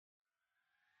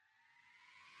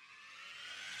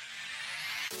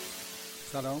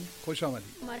سلام، خوش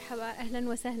آمدید. مرحبا، أهلا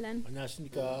وسهلا.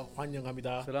 안녕하십니까.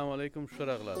 환영합니다. السلام عليكم،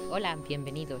 شرغلال. Hola,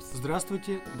 bienvenidos.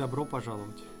 Здравствуйте, добро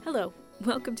пожаловать. Hello,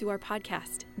 welcome to our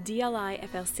podcast, DLI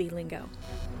FLC Lingo.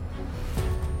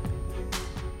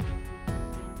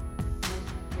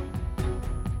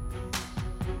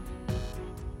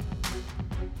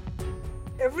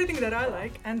 Everything that I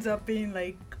like ends up being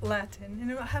like Latin. You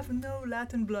know, I have no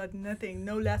Latin blood, nothing,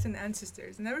 no Latin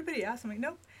ancestors. And everybody asks, I'm like,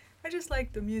 no, I just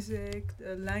like the music,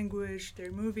 the language,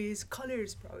 their movies,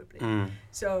 colors probably.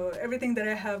 So everything that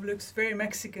I have looks very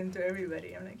Mexican to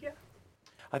everybody. I'm like, yeah.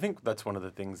 I think that's one of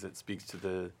the things that speaks to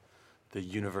the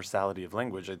universality of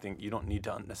language. I think you don't need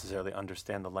to necessarily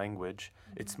understand the language.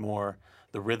 It's more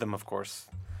the rhythm, of course,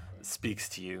 speaks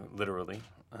to you literally.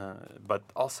 But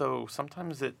also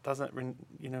sometimes it doesn't,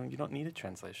 you don't need a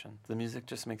translation. The music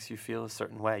just makes you feel a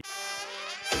certain way.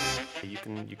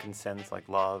 You can sense like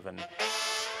love and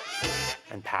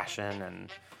passion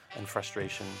and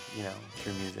frustration,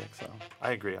 through music. So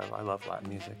I agree. I love Latin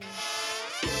music.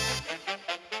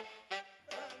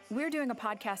 We're doing a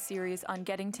podcast series on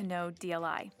getting to know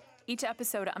DLI. Each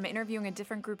episode, I'm interviewing a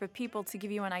different group of people to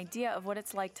give you an idea of what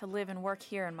it's like to live and work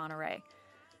here in Monterey.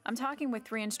 I'm talking with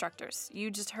 3 instructors. You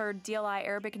just heard DLI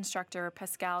Arabic instructor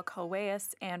Pascal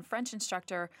Coellas and French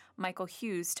instructor Michael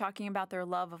Hughes talking about their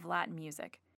love of Latin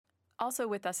music. Also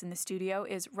with us in the studio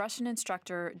is Russian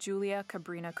instructor Julia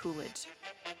Kabrina Coolidge.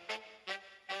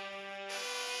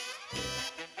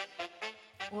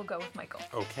 We'll go with Michael.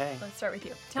 Okay. Let's start with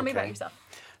you. Tell me about yourself.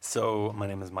 So my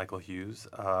name is Michael Hughes.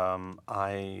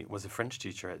 I was a French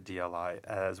teacher at DLI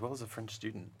as well as a French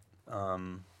student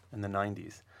in the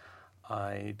 90s.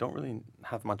 I don't really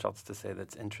have much else to say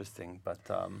that's interesting, but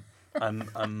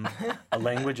I'm a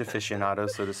language aficionado,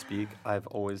 so to speak. I've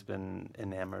always been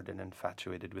enamored and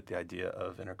infatuated with the idea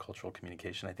of intercultural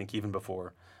communication. I think even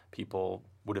before people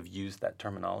would have used that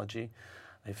terminology,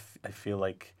 I feel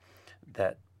like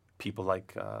that people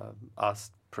like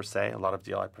us, per se, a lot of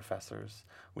DLI professors,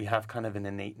 we have kind of an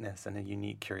innateness and a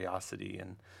unique curiosity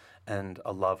and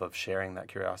a love of sharing that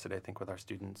curiosity, I think, with our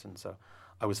students. And so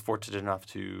I was fortunate enough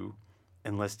to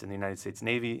enlist in the United States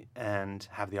Navy and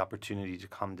have the opportunity to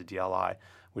come to DLI,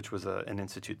 which was an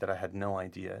institute that I had no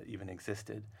idea even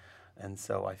existed. And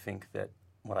so I think that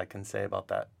what I can say about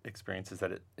that experience is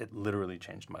that it literally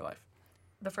changed my life.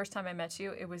 The first time I met you,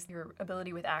 it was your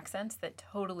ability with accents that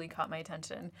totally caught my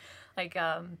attention. Like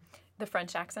the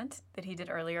French accent that he did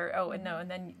earlier. Oh, and no,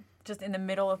 and then just in the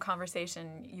middle of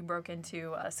conversation, you broke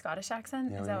into a Scottish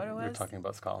accent. Yeah, is that what it was? We were talking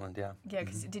about Scotland, yeah. Yeah,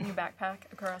 because didn't you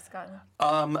backpack across Scotland?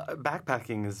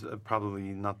 Backpacking is probably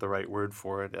not the right word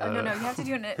for it. No, you have to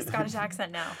do a Scottish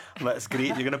accent now. That's great.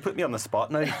 You're going to put me on the spot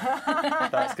now.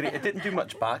 That's great. I didn't do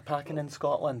much backpacking in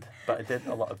Scotland, but I did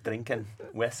a lot of drinking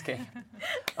whiskey.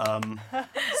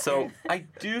 So I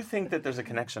do think that there's a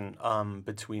connection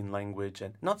between language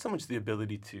and not so much the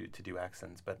ability to do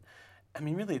accents, but I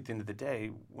mean, really, at the end of the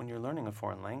day, when you're learning a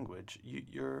foreign language,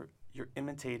 you're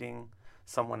imitating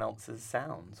someone else's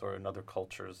sounds or another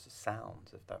culture's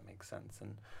sounds, if that makes sense.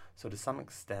 And so to some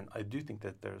extent, I do think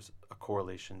that there's a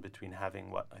correlation between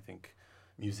having what I think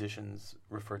musicians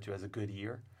refer to as a good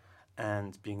ear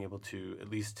and being able to at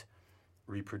least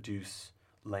reproduce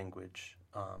language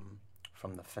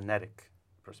from the phonetic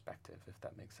perspective, if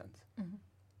that makes sense. Mm-hmm.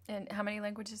 And how many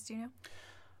languages do you know?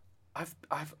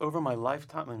 I've over my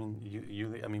lifetime.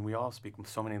 I mean, we all speak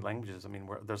so many languages. I mean,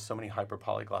 there's so many hyper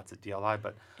polyglots at DLI,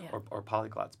 but or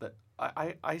polyglots. But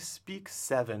I speak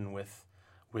 7 with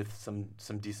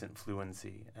some decent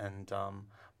fluency, and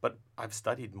but I've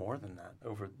studied more than that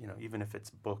over even if it's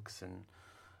books and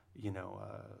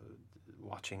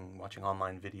watching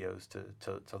online videos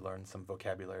to learn some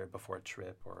vocabulary before a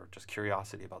trip or just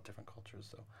curiosity about different cultures.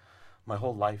 So my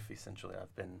whole life essentially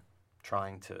I've been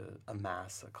trying to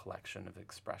amass a collection of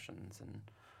expressions and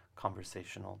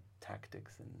conversational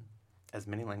tactics in as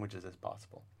many languages as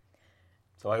possible.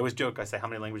 So I always joke, I say, how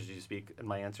many languages do you speak? And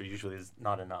my answer usually is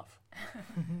not enough.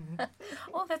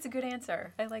 Oh, that's a good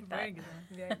answer. I like that. Very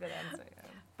good answer. Yeah.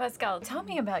 Pascal, tell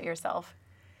me about yourself.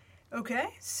 Okay,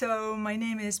 so my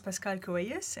name is Pascal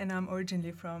Coellas, and I'm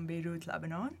originally from Beirut,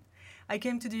 Lebanon. I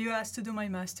came to the U.S. to do my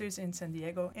master's in San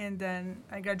Diego, and then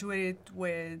I graduated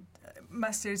with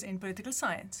master's in political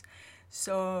science.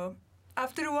 So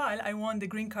after a while, I won the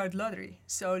green card lottery.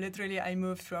 So literally, I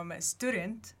moved from a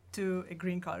student to a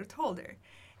green card holder.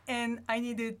 And I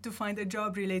needed to find a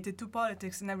job related to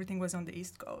politics, and everything was on the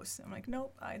East Coast. I'm like,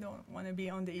 nope, I don't want to be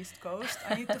on the East Coast.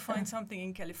 I need to find something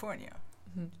in California.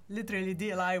 Mm-hmm. Literally,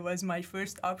 DLI was my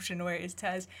first option, where it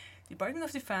says Department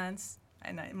of Defense,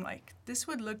 and I'm like, this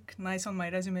would look nice on my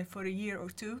resume for a year or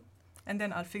two, and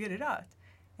then I'll figure it out.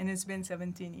 and it's been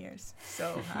 17 years.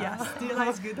 So yeah, DLI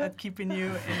is good at keeping you,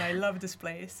 and I love this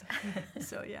place.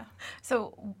 So yeah. So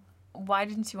why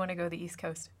didn't you want to go to the East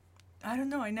Coast? I don't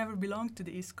know. I never belonged to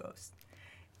the East Coast.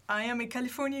 I am a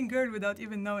Californian girl without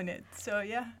even knowing it. So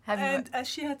yeah. And as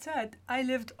she had said, I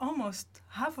lived almost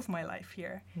half of my life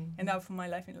here and half of my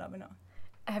life in Lebanon.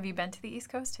 Have you been to the East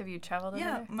Coast? Have you traveled over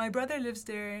there? Yeah, my brother lives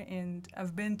there, and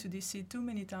I've been to DC too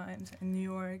many times, in New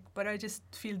York, but I just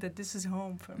feel that this is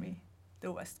home for me,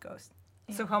 the West Coast.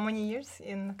 Yeah. So how many years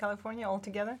in California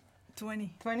altogether?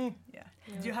 20. 20? Yeah.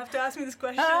 Do you have to ask me this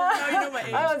question? Now you know my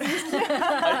age. I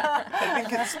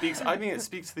think it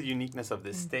speaks to the uniqueness of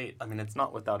this state. I mean, it's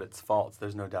not without its faults.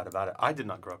 There's no doubt about it. I did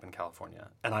not grow up in California.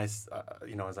 And I, as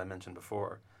I mentioned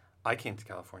before, I came to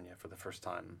California for the first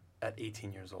time at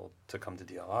 18 years old to come to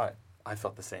DLI. I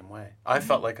felt the same way. I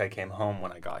felt like I came home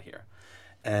when I got here.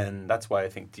 And that's why I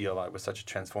think DLI was such a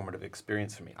transformative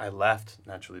experience for me. I left,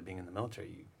 naturally, being in the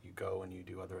military. You go and you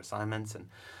do other assignments,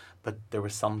 but there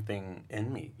was something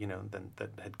in me,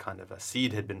 that had kind of a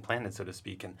seed had been planted, so to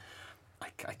speak, and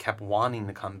I kept wanting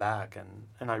to come back,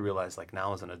 and I realized, like,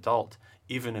 now as an adult,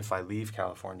 even if I leave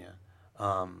California,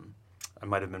 I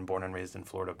might have been born and raised in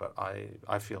Florida, but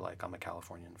I feel like I'm a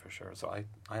Californian for sure, so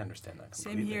I understand that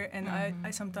completely. Same here, and I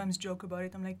sometimes joke about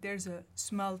it. I'm like, there's a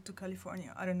smell to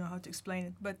California. I don't know how to explain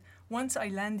it, but once I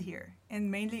land here, and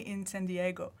mainly in San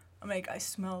Diego, I'm like, I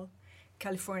smell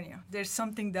California. There's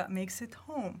something that makes it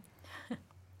home.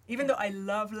 Even though I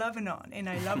love Lebanon and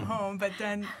I love home, but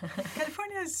then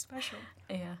California is special.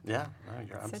 Yeah. Yeah, no,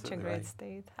 you're absolutely Such a great right.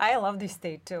 state. I love this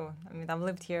state too. I mean, I've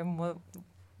lived here more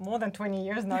than 20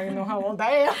 years now. You know how old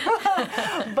I am.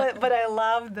 but I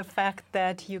love the fact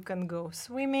that you can go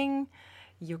swimming,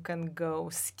 you can go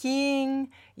skiing,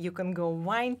 you can go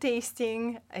wine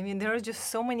tasting. I mean, there are just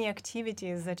so many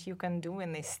activities that you can do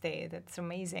in this state. It's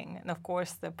amazing. And of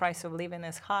course, the price of living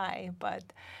is high, but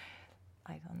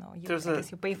I don't know. I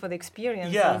guess you pay for the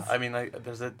experience. Yeah, I mean,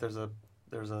 there's a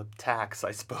tax,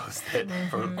 I suppose, that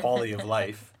for quality of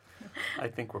life. I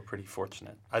think we're pretty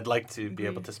fortunate. I'd like to be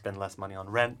able to spend less money on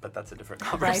rent, but that's a different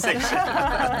conversation.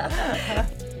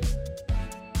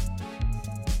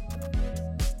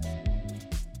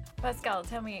 Pascal,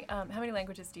 tell me, how many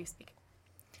languages do you speak?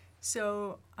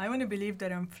 So I want to believe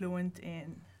that I'm fluent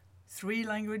in 3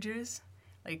 languages,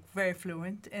 like very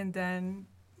fluent, and then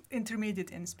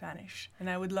intermediate in Spanish. And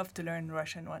I would love to learn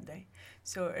Russian one day.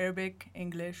 So Arabic,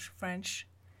 English, French,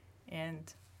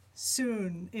 and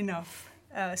soon enough,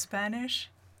 Spanish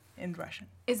and Russian.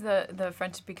 Is the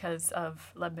French because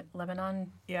of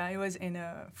Lebanon? Yeah, I was in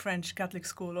a French Catholic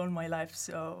school all my life.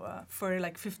 So for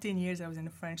like 15 years, I was in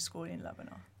a French school in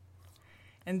Lebanon.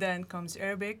 And then comes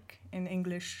Arabic, and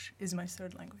English is my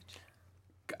 3rd language.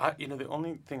 The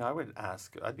only thing I would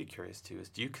ask, I'd be curious too, is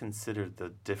do you consider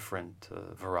the different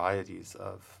varieties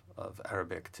of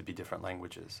Arabic to be different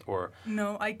languages, or?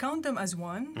 No, I count them as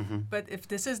one, but if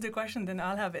this is the question, then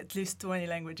I'll have at least 20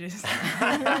 languages.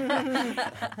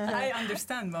 I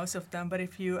understand most of them, but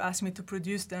if you ask me to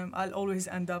produce them, I'll always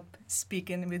end up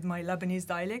speaking with my Lebanese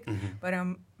dialect, but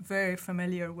I'm very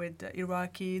familiar with the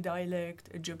Iraqi dialect,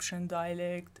 Egyptian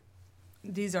dialect.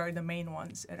 These are the main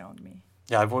ones around me.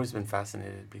 Yeah, I've always been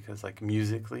fascinated because, like,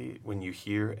 musically, when you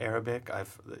hear Arabic,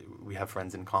 we have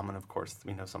friends in common, of course.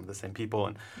 We know some of the same people,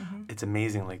 and it's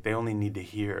amazing. Like, they only need to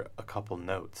hear a couple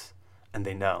notes, and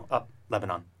they know,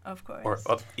 Lebanon. Of course.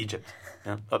 Or, Egypt.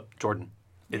 Jordan.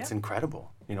 It's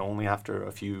incredible, only after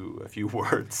a few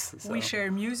words. So. We share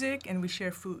music, and we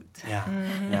share food. Yeah,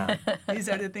 yeah. These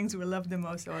are the things we love the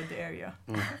most about the area.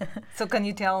 So can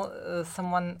you tell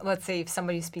someone, let's say if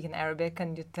somebody's speaking Arabic,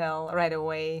 can you tell right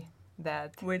away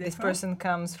that this person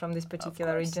comes from this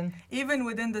particular region? Even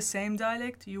within the same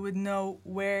dialect, you would know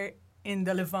where in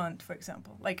the Levant, for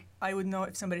example. Like, I would know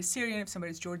if somebody's Syrian, if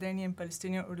somebody's Jordanian,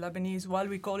 Palestinian, or Lebanese, while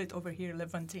we call it over here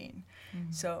Levantine.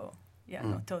 So, yeah,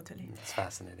 no, totally. It's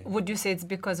fascinating. Would you say it's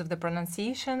because of the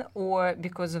pronunciation or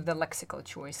because of the lexical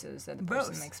choices that the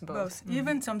person makes? Both.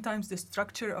 Even sometimes the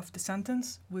structure of the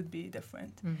sentence would be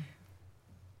different.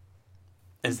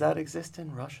 Does that exist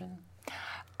in Russian?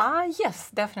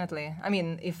 Yes, definitely. I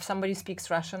mean, if somebody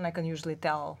speaks Russian, I can usually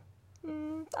tell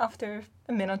after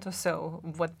a minute or so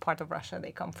what part of Russia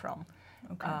they come from.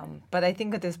 Okay. But I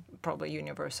think it is probably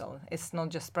universal. It's not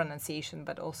just pronunciation,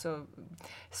 but also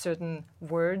certain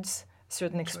words,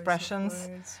 certain expressions,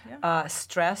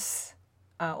 stress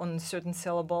on a certain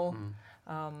syllable.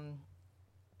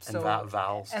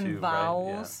 Vowels too, and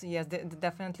vowels, right? Yes,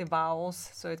 definitely vowels.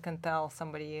 So it can tell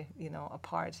somebody,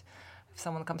 apart. If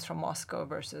someone comes from Moscow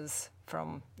versus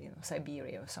from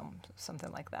Siberia or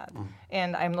something like that.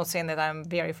 And I'm not saying that I'm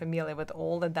very familiar with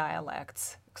all the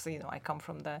dialects So, I come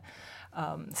from the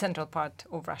central part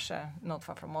of Russia, not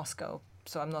far from Moscow.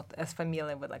 So I'm not as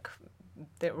familiar with like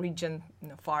the region,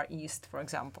 Far East, for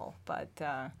example. But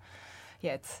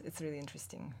it's really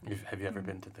interesting. Have you ever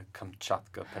been to the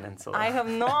Kamchatka Peninsula? I have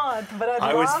not, but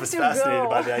I love was to fascinated go.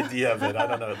 by the idea of it. I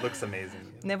don't know, it looks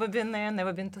amazing. Never been there,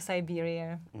 never been to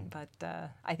Siberia, but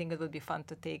I think it would be fun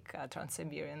to take a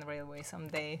Trans-Siberian Railway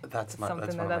someday. That's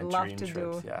Something one that of I'd my love dream to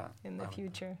trips, do yeah. in the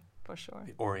future, for sure.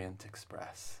 The Orient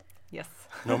Express. Yes.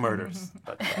 No murders,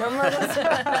 but No murders.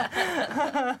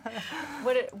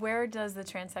 Where does the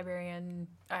Trans-Siberian,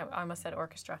 I almost said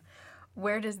orchestra,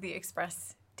 where does the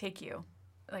express take you?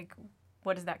 Like,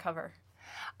 what does that cover?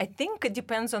 I think it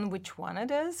depends on which one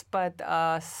it is, but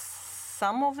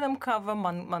some of them cover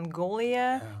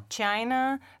Mongolia,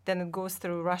 China, then it goes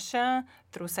through Russia,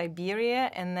 through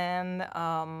Siberia, and then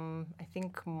I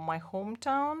think my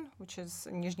hometown, which is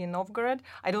Nizhny Novgorod.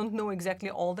 I don't know exactly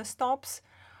all the stops,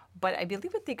 but I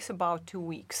believe it takes about 2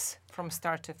 weeks from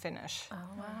start to finish. Oh,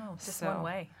 wow. Just So- one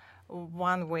way.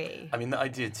 One way. I mean, the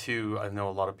idea too, I know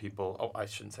a lot of people, I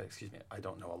shouldn't say, excuse me, I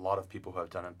don't know a lot of people who have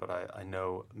done it, but I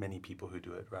know many people who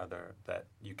do it, rather, that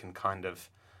you can kind of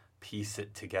piece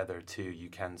it together too. You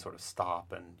can sort of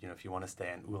stop and, if you want to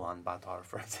stay in Ulaanbaatar,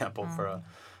 for example, for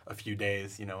a few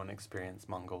days, and experience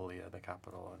Mongolia, the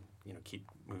capital, and, keep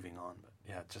moving on. But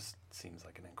yeah, it just seems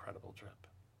like an incredible trip.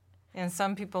 And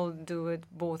some people do it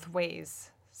both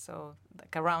ways, so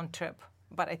like a round trip.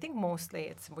 But I think mostly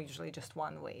it's usually just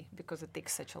one way because it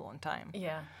takes such a long time.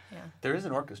 Yeah. There is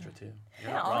an orchestra too.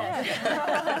 You're not Oh, wrong.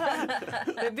 yeah.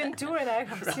 They've been touring. I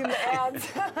have seen the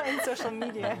ads on social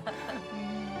media.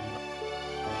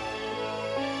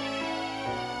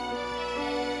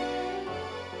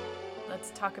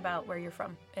 Let's talk about where you're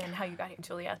from and how you got here,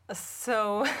 Julia.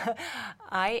 So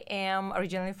I am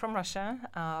originally from Russia,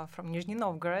 from Nizhny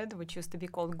Novgorod, which used to be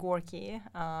called Gorky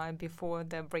before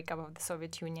the breakup of the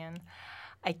Soviet Union.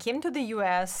 I came to the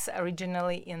U.S.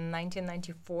 originally in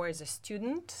 1994 as a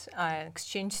student,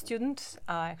 exchange student,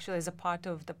 actually as a part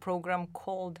of the program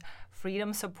called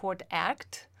Freedom Support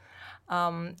Act.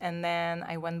 And then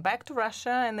I went back to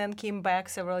Russia and then came back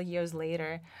several years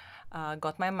later.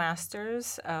 Got my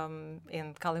master's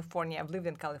in California. I've lived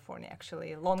in California,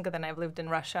 actually, longer than I've lived in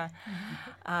Russia.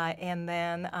 And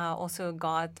then also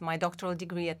got my doctoral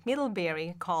degree at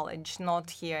Middlebury College, not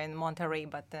here in Monterey,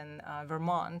 but in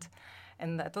Vermont.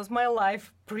 And that was my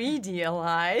life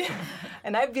pre-DLI.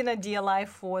 And I've been at DLI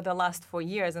for the last 4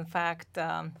 years. In fact,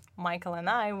 Michael and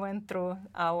I went through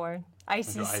our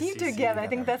ICC together. I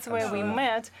think that's where we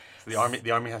met. So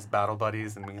the army has battle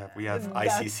buddies, and we have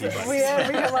ICC buddies. We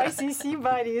have ICC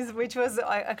buddies, which was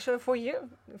actually 4 years.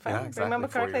 If I exactly, remember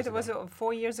 4 correctly, years it was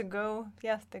 4 years ago.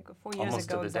 Yes, 4 years Almost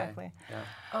ago to the day. exactly.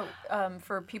 Yeah.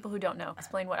 For people who don't know,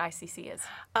 explain what ICC is.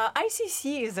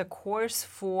 ICC is a course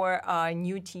for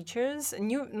new teachers,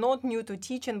 not new to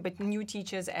teaching, but new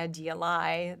teachers at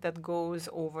DLI that goes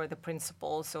over the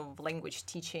principles of language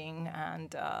teaching,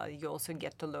 and you also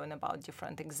get to learn about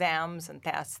different exams and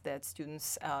tests that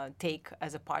students take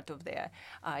as a part of their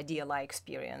DLI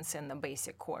experience in the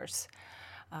basic course.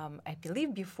 I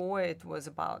believe before it was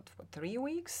about 3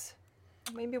 weeks,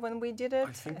 maybe when we did it.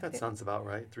 I think that sounds about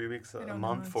right. 3 weeks, a don't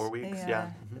month, know. 4 weeks,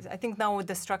 yeah. I think now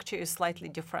the structure is slightly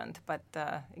different, but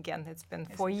again, it's been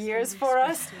 4 years for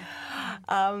us.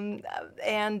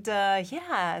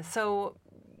 So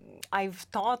I've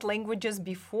taught languages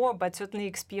before, but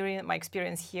certainly my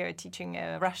experience here teaching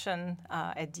Russian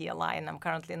at DLI, and I'm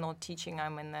currently not teaching.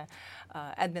 I'm in the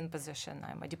admin position.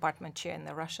 I'm a department chair in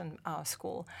the Russian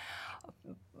school.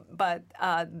 But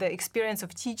the experience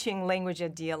of teaching language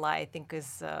at DLI, I think,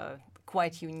 is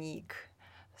quite unique.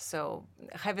 So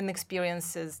having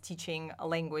experiences teaching a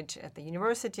language at the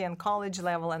university and college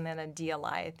level and then at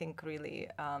DLI, I think really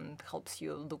helps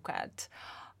you look at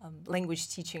language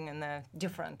teaching in a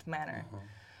different manner.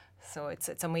 So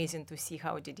it's amazing to see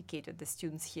how dedicated the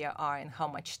students here are and how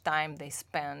much time they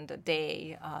spend a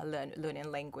day learning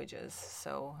languages.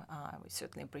 So we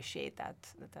certainly appreciate that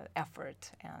the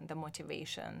effort and the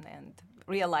motivation and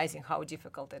realizing how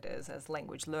difficult it is as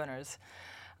language learners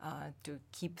to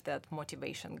keep that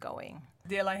motivation going.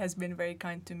 DLI has been very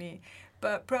kind to me,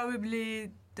 but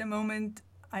probably the moment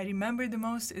I remember the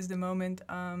most is the moment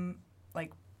I'm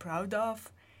proud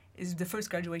of is the first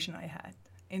graduation I had.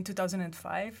 In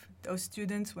 2005, those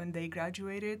students, when they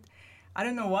graduated, I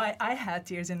don't know why I had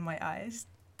tears in my eyes.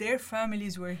 Their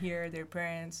families were here, their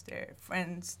parents, their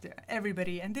friends,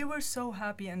 everybody, and they were so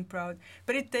happy and proud.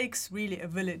 But it takes really a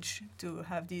village to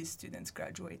have these students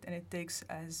graduate, and it takes,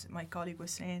 as my colleague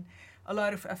was saying, a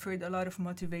lot of effort, a lot of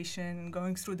motivation.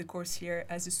 Going through the course here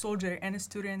as a soldier and a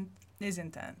student is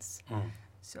intense.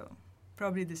 So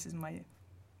probably this is my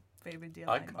favorite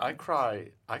DLI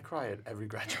I cry at every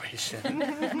graduation.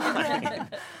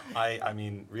 I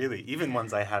mean, really, even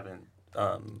ones I haven't.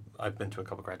 I've been to a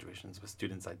couple graduations with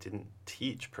students I didn't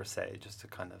teach per se, just to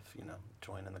kind of,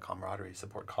 join in the camaraderie,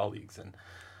 support colleagues. And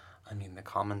I mean, the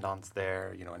commandant's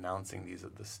there, announcing these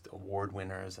award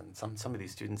winners, and some of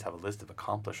these students have a list of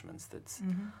accomplishments that's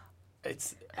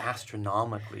it's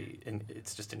astronomically, and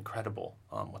it's just incredible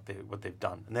what they've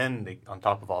done. And then on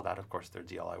top of all that, of course, their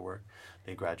DLI work,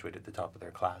 they graduate at the top of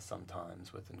their class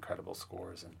sometimes with incredible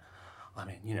scores. And I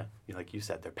mean, like you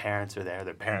said, their parents are there,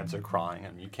 their parents are crying,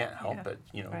 and you can't help but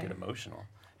get emotional.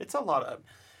 It's a lot of,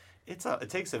 it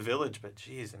takes a village, but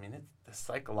geez, I mean, it's the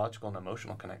psychological and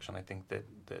emotional connection I think that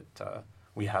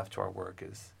we have to our work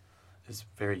is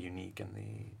very unique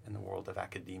in the world of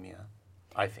academia,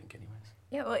 I think, anyways.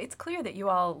 Yeah, well, it's clear that you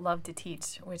all love to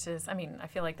teach, which is, I mean, I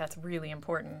feel like that's really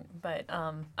important. But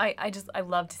I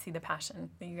love to see the passion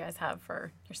that you guys have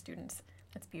for your students.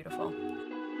 That's beautiful.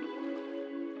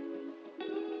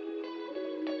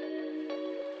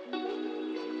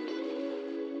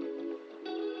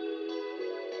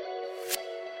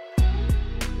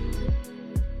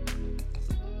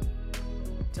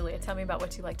 Julia, tell me about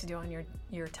what you like to do on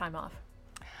your time off.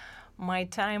 My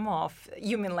time off,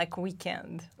 you mean like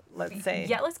weekend, let's say?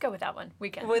 Yeah, let's go with that one,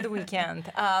 weekend. With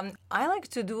weekend. I like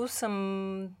to do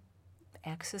some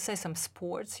exercise, some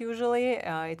sports usually.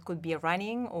 It could be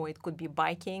running or it could be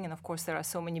biking. And of course, there are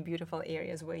so many beautiful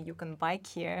areas where you can bike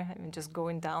here. I mean, just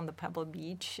going down the Pebble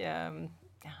Beach,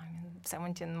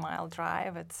 17-mile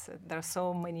drive. There are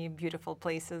so many beautiful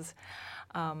places.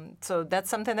 So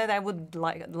that's something that I would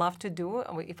love to do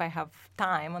if I have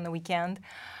time on the weekend.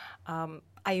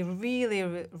 I really,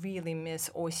 really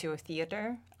miss Osseo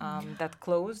Theater that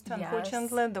closed,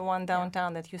 unfortunately, the one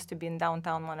downtown that used to be in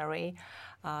downtown Monterey,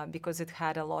 because it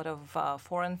had a lot of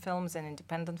foreign films and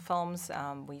independent films.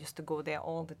 We used to go there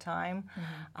all the time,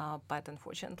 but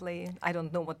unfortunately, I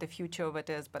don't know what the future of it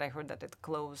is, but I heard that it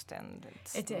closed and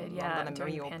it's not going to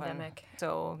reopen. Pandemic.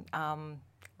 So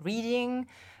reading,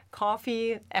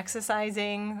 coffee,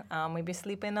 exercising, maybe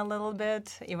sleeping a little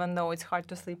bit, even though it's hard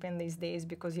to sleep in these days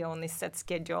because you only set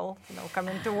schedule,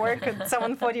 coming to work at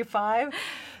 7:45.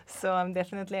 So I'm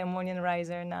definitely a morning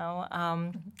riser now.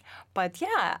 But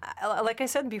yeah, like I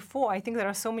said before, I think there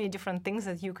are so many different things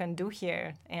that you can do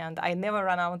here. And I never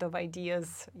run out of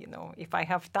ideas, if I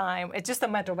have time. It's just a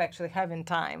matter of actually having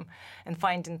time and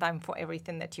finding time for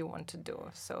everything that you want to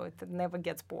do. So it never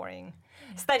gets boring.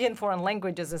 Yeah. Studying foreign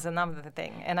languages is another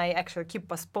thing. And I actually keep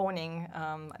postponing.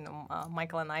 I know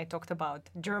Michael and I talked about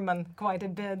German quite a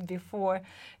bit before,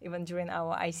 even during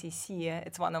our ICC.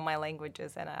 It's one of my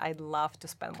languages, and I'd love to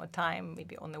spend more time,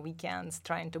 maybe on the weekends,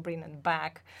 trying to bring it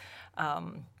back,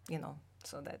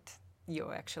 so that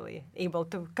you're actually able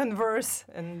to converse.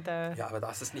 And, ja, aber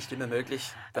das ist nicht immer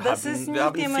möglich. Das ist nicht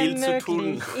immer viel möglich. Zu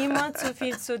tun. Immer zu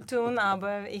viel zu tun,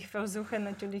 aber ich versuche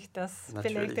natürlich das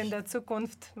vielleicht in der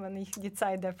Zukunft, wenn ich die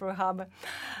Zeit dafür habe.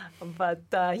 But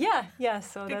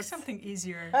so Pick that's something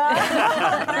easier.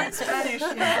 Learn Spanish.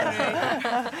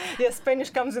 Yeah,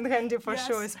 Spanish comes in handy for Yes.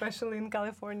 sure, especially in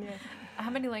California. How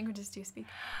many languages do you speak?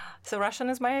 So Russian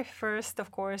is my first,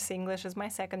 of course. English is my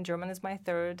second. German is my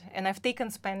third. And I've taken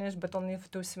Spanish, but only for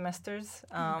 2 semesters.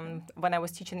 When I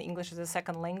was teaching English as a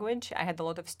second language, I had a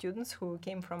lot of students who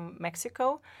came from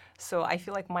Mexico. So I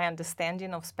feel like my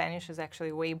understanding of Spanish is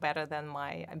actually way better than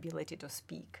my ability to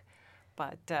speak.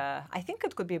 But I think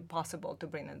it could be possible to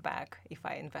bring it back if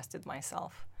I invested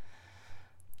myself.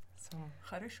 So.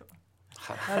 Хорошо.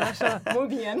 Хорошо. Muy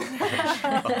bien.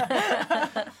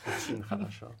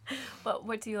 Well,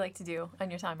 what do you like to do on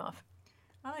your time off?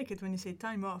 I like it when you say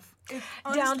time off.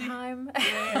 Honestly, Downtime.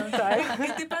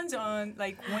 it depends on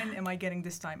when am I getting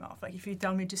this time off. Like if you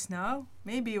tell me just now,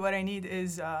 maybe what I need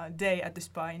is a day at the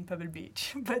spa in Pebble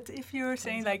Beach. But if you're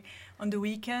saying on the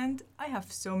weekend, I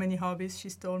have so many hobbies. She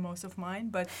stole most of mine,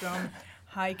 but from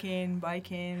hiking,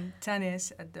 biking,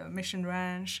 tennis at the Mission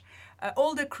Ranch,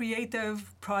 all the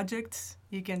creative projects,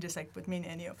 you can just like put me in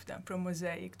any of them, from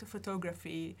mosaic to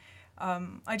photography.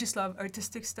 I just love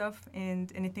artistic stuff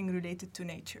and anything related to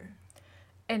nature.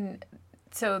 And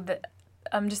so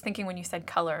I'm just thinking when you said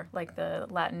color, like the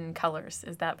Latin colors,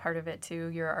 is that part of it too,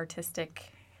 your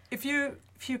artistic? If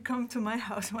you come to my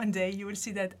house one day, you will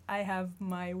see that I have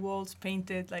my walls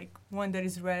painted, like one that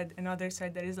is red, another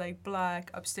side that is like black,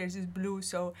 upstairs is blue.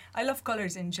 So I love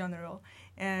colors in general.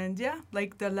 And yeah,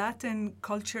 like the Latin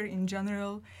culture in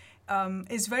general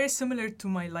is very similar to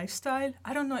my lifestyle.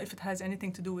 I don't know if it has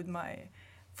anything to do with my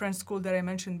French school that I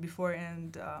mentioned before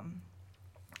and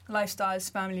lifestyles,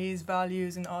 families,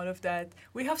 values, and all of that.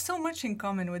 We have so much in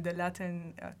common with the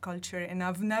Latin culture, and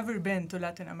I've never been to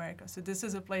Latin America, so this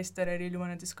is a place that I really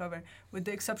want to discover. With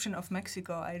the exception of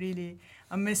Mexico,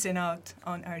 I'm missing out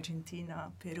on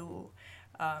Argentina, Peru,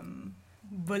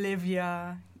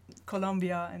 Bolivia,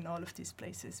 Colombia, and all of these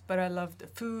places. But I love the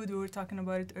food, we were talking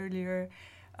about it earlier,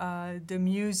 the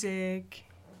music,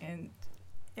 and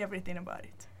everything about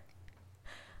it.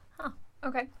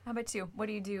 Okay. How about you? What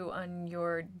do you do on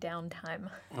your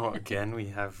downtime? Well, again, we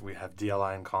have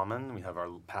DLI in common. We have our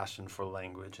passion for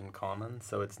language in common.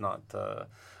 So it's not a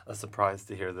surprise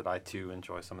to hear that I too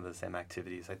enjoy some of the same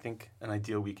activities. I think an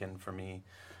ideal weekend for me,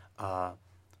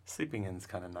 sleeping in is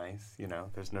kind of nice. You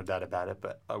know, there's no doubt about it.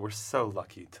 But we're so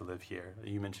lucky to live here.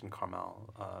 You mentioned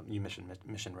Carmel. You mentioned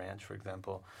Mission Ranch, for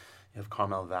example. You have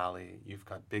Carmel Valley. You've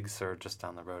got Big Sur just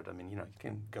down the road. I mean, you know, you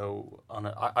can go on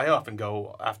I often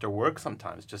go after work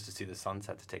sometimes just to see the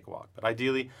sunset, to take a walk. But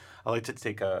ideally, I like to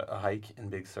take a hike in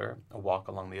Big Sur, a walk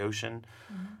along the ocean.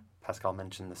 Mm-hmm. Pascal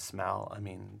mentioned the smell. I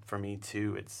mean, for me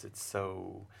too, it's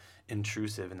so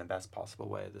intrusive in the best possible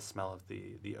way. The smell of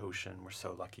the ocean. We're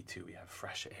so lucky too. We have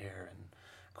fresh air and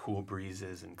cool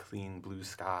breezes and clean blue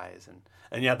skies and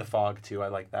yeah, the fog too. I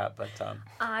like that, but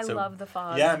I love the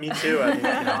fog. Yeah, me too. I mean,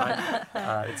 you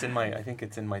know, it's in my. I think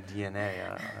it's in my DNA.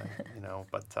 You know,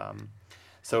 but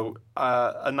so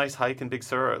a nice hike in Big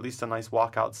Sur, or at least a nice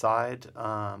walk outside.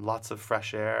 Lots of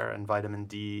fresh air and vitamin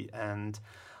D, and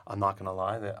I'm not going to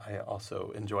lie that I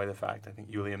also enjoy the fact, I think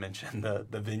Yulia mentioned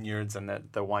the vineyards and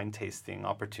the wine tasting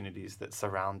opportunities that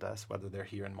surround us, whether they're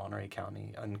here in Monterey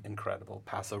County, incredible.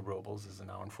 Paso Robles is 1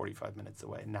 hour and 45 minutes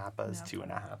away. Napa is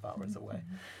 2.5 hours away.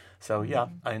 So yeah,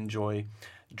 I enjoy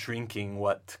drinking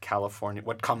what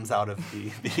comes out of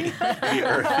the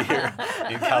earth here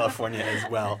in California as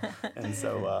well. And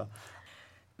so...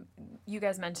 you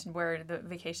guys mentioned where the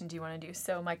vacation do you want to do.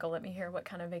 So, Michael, let me hear what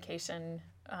kind of vacation,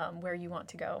 where you want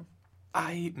to go.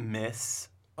 I miss,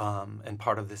 and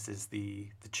part of this is the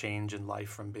change in life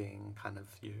from being kind of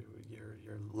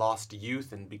your lost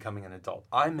youth and becoming an adult.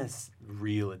 I miss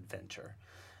real adventure.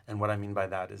 And what I mean by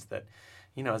that is that,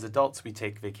 you know, as adults, we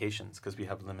take vacations because we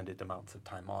have limited amounts of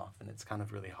time off. And it's kind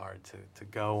of really hard to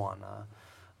go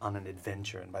on an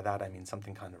adventure, and by that I mean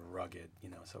something kind of rugged, you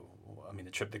know. So, I mean,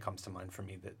 the trip that comes to mind for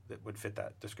me that would fit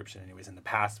that description anyways in the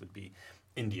past would be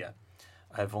India.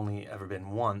 I've only ever been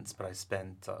once, but I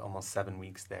spent almost 7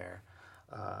 weeks there,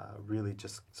 really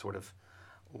just sort of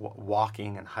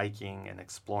walking and hiking and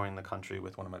exploring the country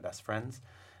with one of my best friends.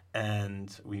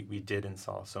 And we did and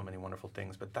saw so many wonderful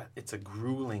things, but it's a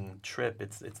grueling trip.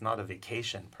 It's not a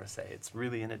vacation per se. It's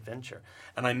really an adventure,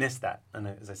 and I miss that. And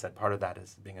as I said, part of that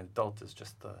is being an adult is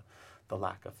just the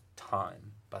lack of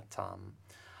time. But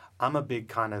I'm a big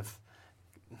kind of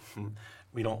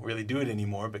we don't really do it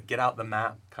anymore, but get out the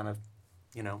map, kind of,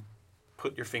 you know,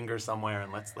 put your finger somewhere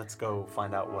and let's go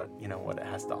find out what it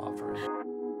has to offer.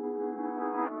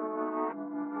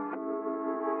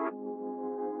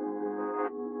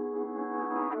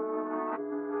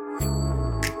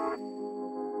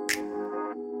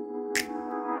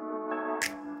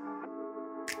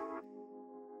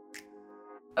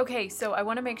 Okay, so I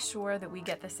want to make sure that we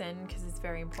get this in because it's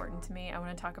very important to me. I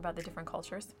want to talk about the different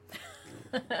cultures.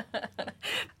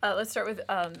 Let's start with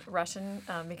Russian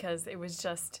because it was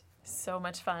just so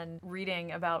much fun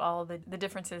reading about all the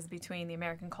differences between the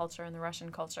American culture and the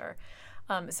Russian culture.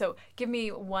 So give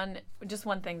me just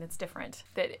one thing that's different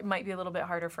that might be a little bit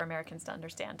harder for Americans to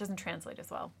understand. Doesn't translate as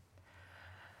well.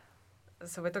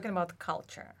 So we're talking about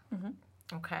culture. Mm-hmm.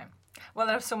 Okay. Well,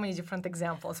 there are so many different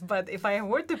examples, but if I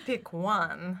were to pick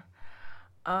one,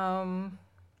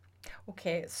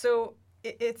 okay, so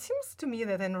it seems to me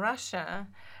that in Russia,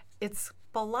 it's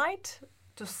polite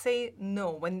to say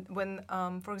no. When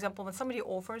for example, when somebody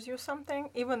offers you something,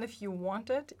 even if you want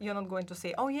it, you're not going to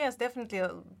say, oh, yes, definitely,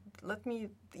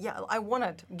 I want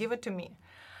it, give it to me.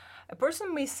 A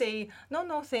person may say,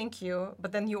 no, thank you,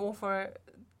 but then you offer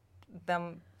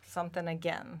them something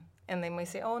again. And they may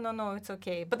say, oh, no, it's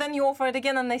okay. But then you offer it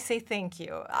again and they say, thank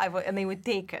you. And they would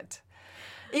take it.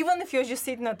 Even if you're just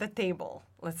sitting at the table,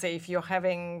 let's say if you're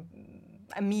having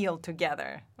a meal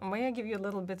together. May I give you a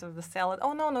little bit of the salad?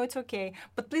 Oh, no, it's okay.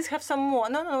 But please have some more.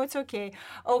 No, it's okay.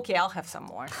 Okay, I'll have some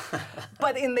more.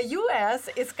 But in the U.S.,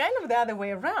 it's kind of the other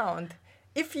way around.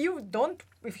 if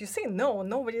you say no,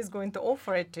 nobody is going to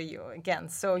offer it to you again.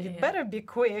 So you better be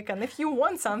quick. And if you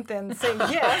want something, say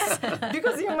yes,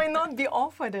 because you may not be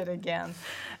offered it again.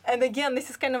 And again, this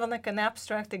is kind of like an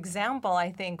abstract example,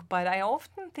 I think, but I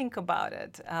often think about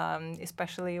it,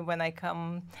 especially when I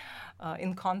come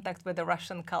in contact with the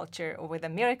Russian culture or with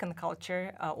American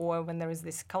culture, or when there is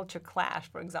this culture clash,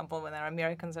 for example, when there are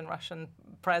Americans and Russian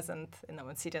present, and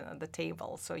sitting at the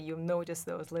table. So you notice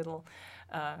those little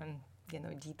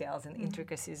details and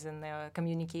intricacies in their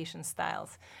communication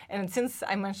styles. And since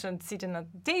I mentioned sitting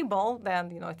at the table,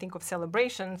 then I think of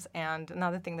celebrations, and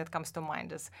another thing that comes to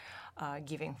mind is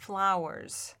giving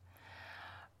flowers.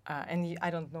 And I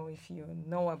don't know if you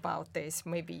know about this.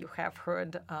 Maybe you have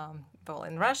heard. Well,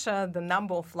 in Russia, the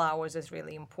number of flowers is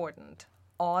really important.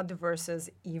 Odd versus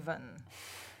even.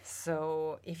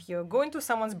 So if you're going to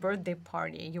someone's birthday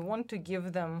party, you want to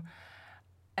give them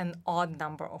an odd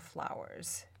number of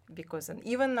flowers, because an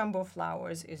even number of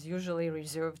flowers is usually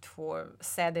reserved for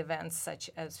sad events such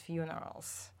as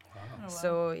funerals. Wow. Oh, wow.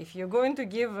 So if you're going to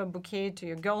give a bouquet to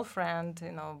your girlfriend,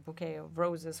 bouquet of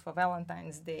roses for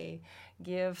Valentine's Day,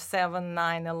 give 7,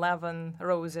 9, 11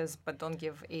 roses, but don't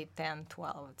give 8, 10,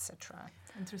 12, etc.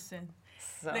 Interesting.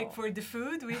 So. Like for the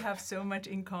food, we have so much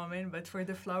in common, but for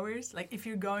the flowers, like if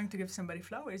you're going to give somebody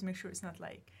flowers, make sure it's not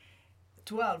like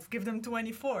 12, give them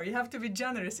 24. You have to be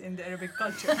generous in the Arabic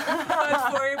culture.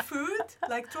 But for food,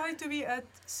 like try to be at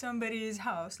somebody's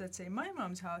house, let's say my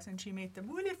mom's house, and she made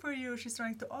tabbouleh for you, she's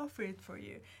trying to offer it for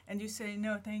you, and you say,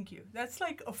 no, thank you. That's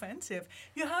like offensive.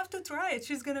 You have to try it.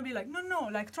 She's gonna be like, no,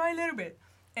 like try a little bit.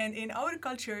 And in our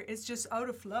culture, it's just out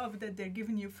of love that they're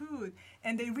giving you food,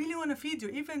 and they really want to feed you,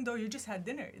 even though you just had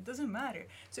dinner. It doesn't matter.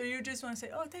 So you just want to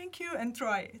say, oh, thank you, and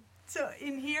try it. So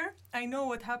in here, I know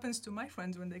what happens to my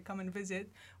friends when they come and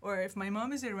visit, or if my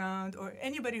mom is around, or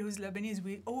anybody who's Lebanese,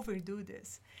 we overdo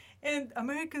this. And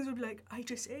Americans would be like, I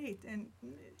just ate, and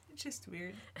it's just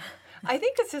weird. I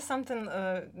think it's just something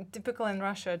typical in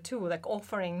Russia too, like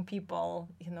offering people,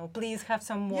 please have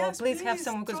some more, yes, please have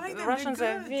some more, because Russians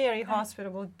are very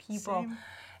hospitable people. Same.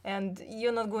 And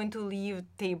you're not going to leave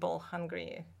table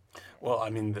hungry. Well,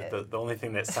 I mean, the only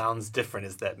thing that sounds different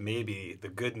is that maybe the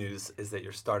good news is that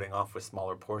you're starting off with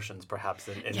smaller portions, perhaps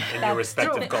in your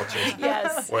respective cultures.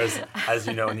 Yes. Whereas, as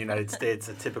you know, in the United States,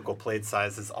 a typical plate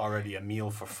size is already a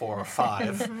meal for 4 or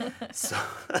 5. So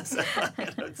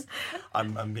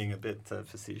I'm being a bit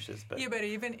facetious. But yeah, but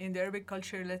even in the Arabic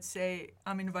culture, let's say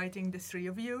I'm inviting the 3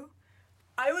 of you,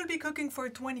 I will be cooking for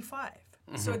 25.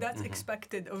 So that's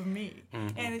expected of me.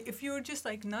 And if you're just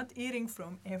like not eating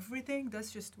from everything, that's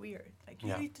just weird. Like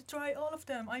you need to try all of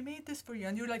them. I made this for you,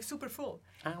 and you're like super full.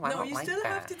 No, you still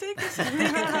have to take this and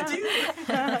take it with you.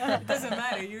 It doesn't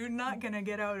matter. You're not gonna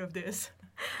get out of this.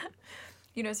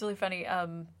 It's really funny.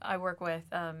 I work with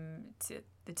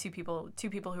the two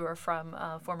people who are from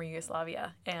former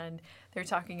Yugoslavia, and they're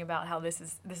talking about how this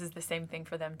is the same thing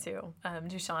for them too.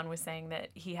 Dushan was saying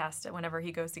that he has to, whenever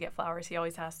he goes to get flowers, he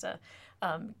always has to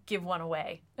give one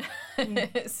away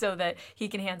so that he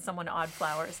can hand someone odd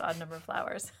number of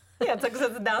flowers. Yeah, it's like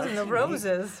a dozen of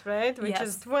roses, right? Which Yes.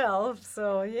 is 12.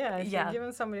 So if you're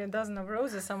giving somebody a dozen of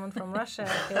roses, someone from Russia,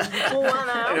 pull one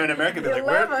out. I know in America they're like,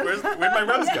 whered my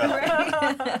rose go?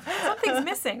 Something's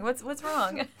missing. What's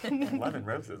wrong? 11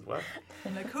 roses, what?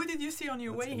 And like, who did you see on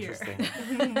your way here?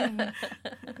 Interesting.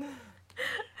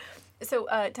 So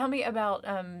tell me about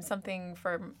something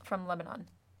from Lebanon,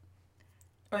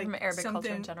 or Like from Arabic culture in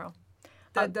something general.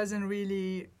 That doesn't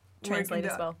really Translate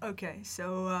work as well. Okay,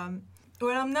 so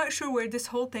I'm not sure where this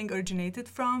whole thing originated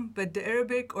from, but the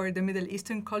Arabic or the Middle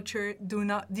Eastern culture do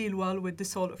not deal well with the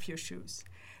sole of your shoes.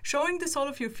 Showing the sole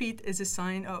of your feet is a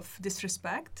sign of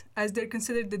disrespect, as they're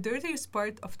considered the dirtiest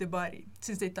part of the body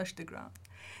since they touch the ground.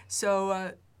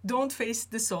 So don't face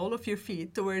the sole of your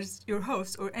feet towards your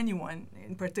host or anyone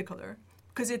in particular,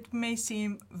 because it may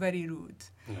seem very rude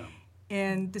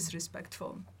and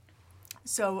disrespectful.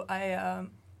 So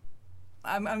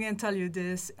I'm going to tell you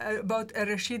this about Al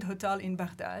Rashid Hotel in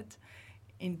Baghdad.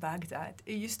 In Baghdad,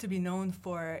 it used to be known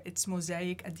for its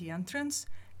mosaic at the entrance,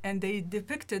 and they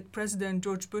depicted President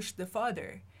George Bush, the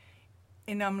father.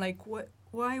 And I'm like, what?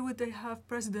 Why would they have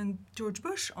President George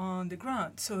Bush on the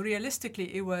ground? So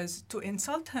realistically, it was to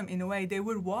insult him in a way. They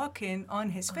were walking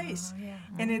on his face.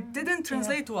 And it didn't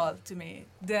translate well to me.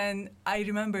 Then I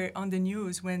remember on the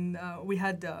news when we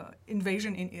had the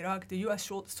invasion in Iraq, the US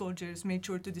soldiers made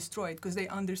sure to destroy it because they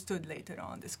understood later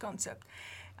on this concept.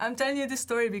 I'm telling you this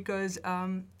story because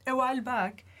a while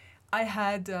back, I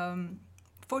had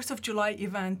 4th of July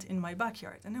event in my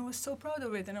backyard, and I was so proud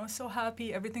of it, and I was so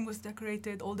happy. Everything was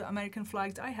decorated, all the American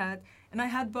flags I had, and I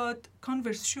had bought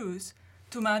Converse shoes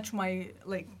to match my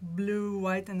like blue,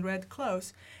 white, and red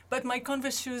clothes. But my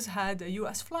Converse shoes had a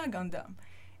U.S. flag on them.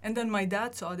 And then my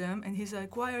dad saw them, and he's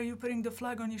like, "Why are you putting the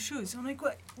flag on your shoes?" I'm like,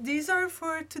 "What? These are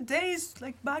for today's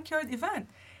like backyard event."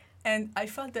 And I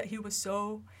felt that he was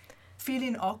so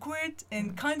feeling awkward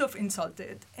and kind of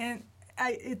insulted. And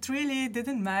it really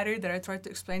didn't matter that I tried to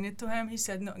explain it to him. He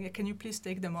said, "No, can you please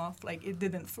take them off? Like, it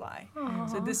didn't fly."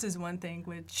 So this is one thing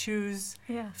with shoes,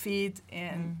 feet,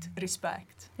 and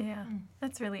respect. Yeah,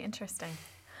 that's really interesting.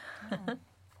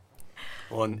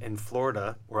 Well, in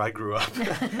Florida, where I grew up,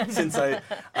 since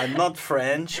I'm not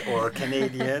French or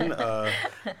Canadian,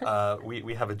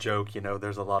 we have a joke,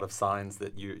 there's a lot of signs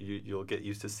that you'll get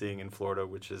used to seeing in Florida,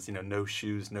 which is, no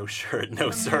shoes, no shirt, no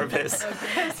service,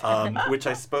 which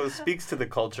I suppose speaks to the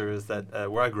culture is that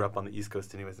where I grew up on the East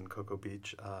Coast anyways, in Cocoa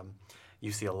Beach,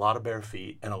 you see a lot of bare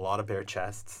feet and a lot of bare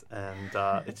chests, and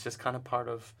it's just kind of part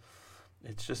of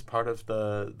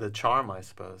the charm, I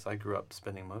suppose. I grew up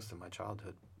spending most of my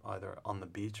childhood either on the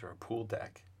beach or a pool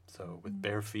deck, so with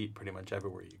bare feet pretty much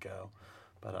everywhere you go.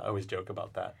 But I always joke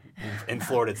about that. In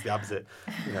Florida, it's the opposite.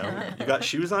 You got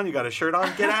shoes on, you got a shirt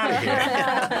on, get out of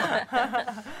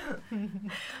here.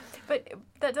 But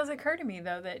that does occur to me,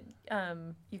 though, that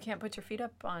you can't put your feet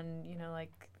up on,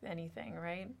 like anything,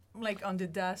 right? Like on the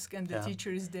desk, and the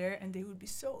teacher is there, and they would be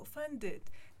so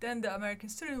offended. Then the American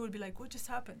student would be like, "What just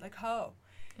happened? Like, how?"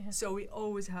 Yeah. So we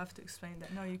always have to explain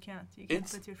that. No, you can't. You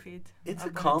can't put your feet. It's a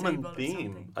common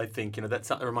theme, I think.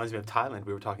 That reminds me of Thailand.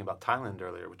 We were talking about Thailand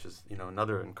earlier, which is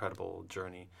another incredible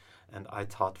journey. And I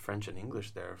taught French and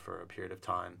English there for a period of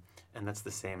time, and that's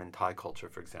the same in Thai culture,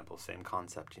 for example. Same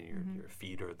concept. Your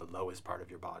feet are the lowest part of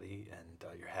your body,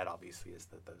 and your head obviously is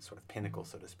the sort of pinnacle,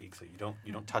 so to speak. So you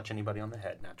don't touch anybody on the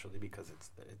head naturally because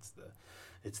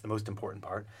it's the most important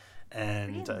part.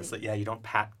 And really?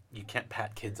 You can't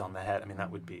pat kids on the head. I mean,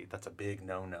 that's a big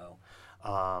no-no.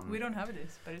 We don't have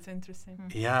this, but it's interesting.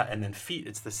 Yeah, and then feet,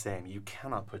 it's the same. You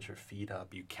cannot put your feet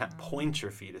up. You can't point your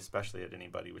feet, especially at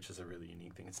anybody, which is a really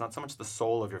unique thing. It's not so much the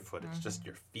sole of your foot, it's just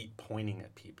your feet pointing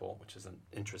at people, which is an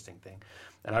interesting thing.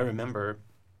 And I remember,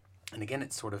 and again,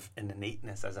 it's sort of an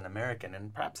innateness as an American,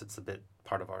 and perhaps it's a bit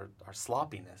part of our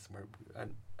sloppiness.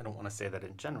 I don't want to say that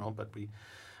in general, but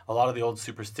a lot of the old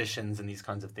superstitions and these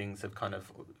kinds of things have kind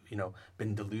of,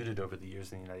 been diluted over the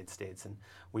years in the United States, and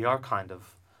we are kind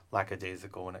of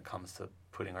lackadaisical when it comes to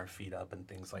putting our feet up and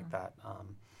things like that.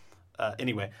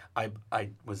 Anyway, I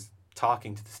was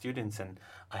talking to the students, and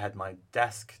I had my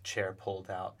desk chair pulled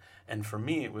out, and for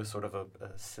me it was sort of a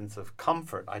sense of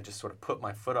comfort. I just sort of put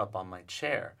my foot up on my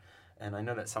chair, and I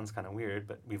know that sounds kind of weird,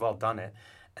 but we've all done it.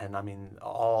 And I mean,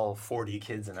 all 40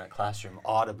 kids in that classroom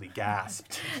audibly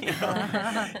gasped,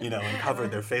 and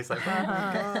covered their face like, "Oh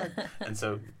my God!" And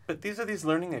so, but these are these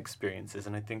learning experiences,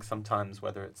 and I think sometimes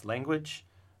whether it's language,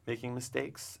 making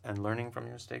mistakes and learning from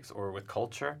your mistakes, or with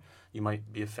culture, you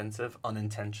might be offensive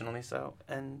unintentionally so,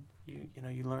 and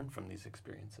you learn from these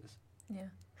experiences. Yeah.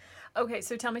 Okay,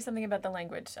 so tell me something about the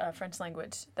language, French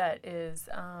language, that is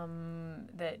a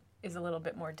little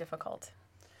bit more difficult.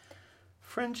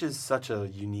 French is such a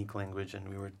unique language, and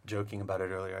we were joking about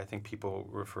it earlier. I think people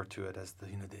refer to it as the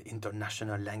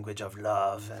international language of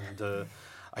love, and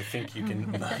I think you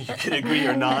can agree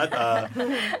or not.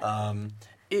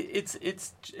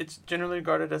 It's generally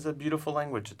regarded as a beautiful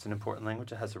language. It's an important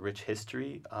language. It has a rich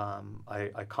history.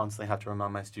 I constantly have to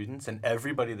remind my students and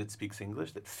everybody that speaks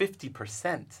English that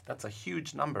 50%, that's a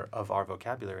huge number of our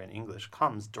vocabulary in English,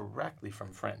 comes directly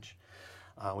from French,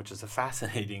 which is a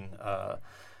fascinating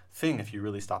thing if you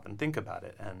really stop and think about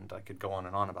it. And I could go on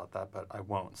and on about that, but I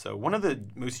won't. So one of the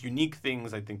most unique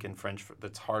things I think in French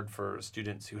that's hard for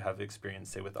students who have experience,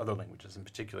 say, with other languages, in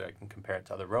particular I can compare it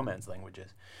to other Romance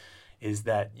languages, is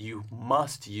that you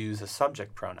must use a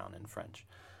subject pronoun in French.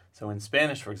 So in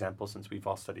Spanish, for example, since we've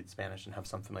all studied Spanish and have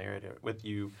some familiarity with,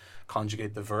 you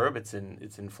conjugate the verb, it's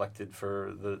inflected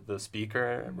for the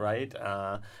speaker, right?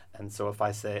 And so if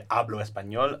I say hablo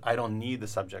español, I don't need the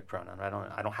subject pronoun. I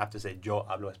don't have to say yo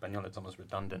hablo español. It's almost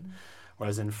redundant.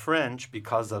 Whereas in French,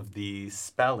 because of the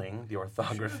spelling, the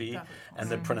orthography, and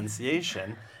the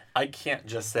pronunciation, I can't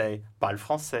just say parle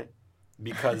français,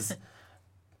 because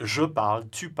je parle,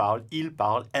 tu parles, il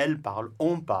parle, elle parle,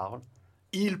 on parle,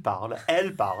 il parle,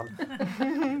 elle parle.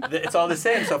 It's all the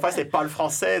same. So if I say parle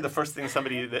français, the first thing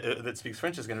somebody that speaks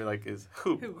French is going to be like is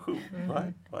who,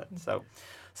 right? What? So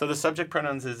the subject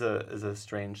pronouns is a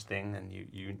strange thing, and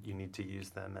you need to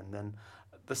use them. And then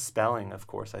the spelling, of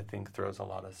course, I think throws a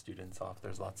lot of students off.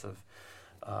 There's lots of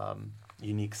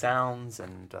unique sounds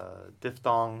and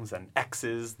diphthongs and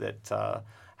X's that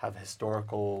have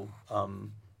historical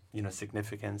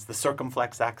significance. The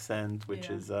circumflex accent, which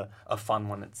is a fun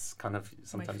one. It's kind of,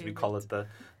 sometimes we call it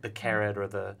the caret or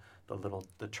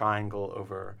the triangle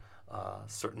over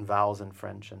certain vowels in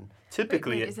French. And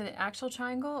typically, is it an actual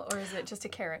triangle or is it just a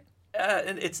caret?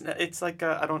 It's like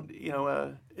I don't,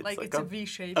 it's a V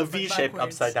shape. A V shape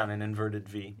upside down, an inverted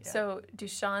V. Yeah. So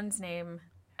Duchan's name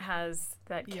has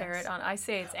that caret on. I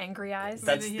say it's angry eyes.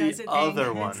 That's the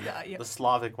other one. The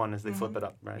Slavic one is they flip it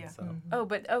up, right? Yeah.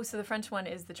 So. So the French one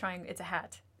is the triangle. It's a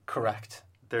hat. Correct.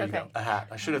 There you go. A hat.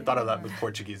 I should have thought of that with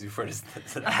Portuguese before. It's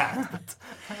a hat.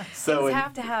 So you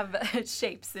have to have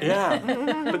shapes.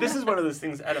 But this is one of those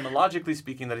things, etymologically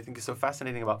speaking, that I think is so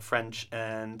fascinating about French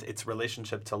and its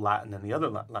relationship to Latin and the other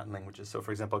Latin languages. So,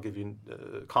 for example, I'll give you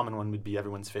a common one would be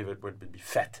everyone's favorite word would be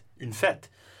fête. Une fête.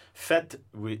 Fête,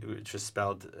 which is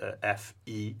spelled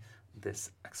F-E,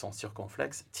 this accent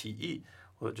circonflexe, T-E.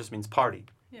 Well, it just means party,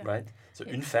 right? So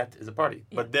une fête is a party.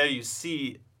 Yeah. But there you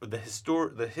see the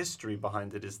history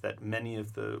behind it is that many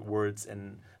of the words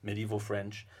in medieval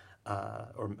French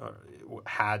or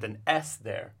had an S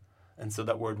there. And so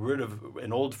that word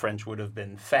in Old French would have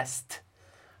been feste,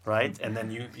 right? And then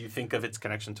you think of its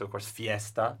connection to, of course,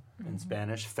 fiesta in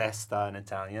Spanish, festa in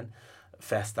Italian,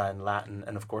 festa in Latin,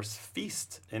 and of course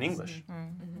feast in English.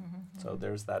 So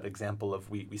there's that example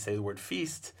of we say the word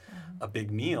feast, a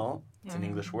big meal. It's an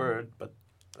English word, but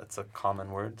that's a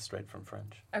common word straight from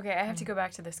French. Okay, I have to go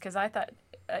back to this because I thought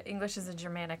English is a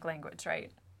Germanic language,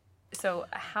 right? So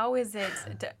how is it?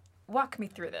 Walk me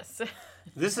through this.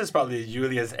 This is probably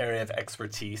Julia's area of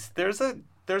expertise. There's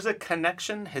a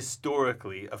connection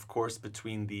historically, of course,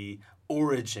 between the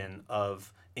origin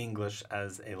of English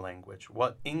as a language.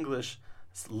 What English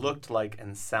looked like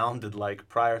and sounded like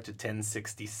prior to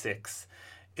 1066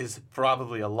 is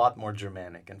probably a lot more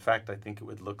Germanic. In fact, I think it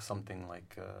would look something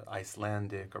like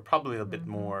Icelandic, or probably a bit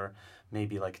more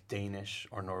maybe like Danish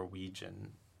or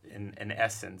Norwegian in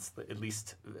essence, at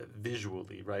least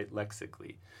visually, right,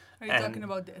 lexically. Are you talking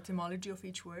about the etymology of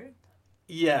each word?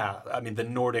 Yeah, I mean the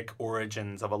Nordic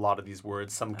origins of a lot of these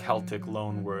words, some Celtic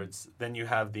loan words. Then you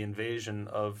have the invasion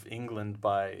of England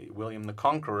by William the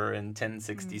Conqueror in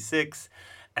 1066,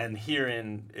 and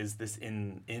herein is this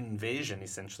invasion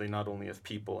essentially not only of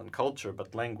people and culture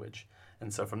but language.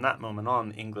 And so from that moment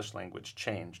on, English language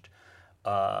changed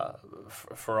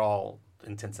for all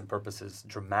intents and purposes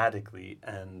dramatically,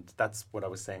 and that's what I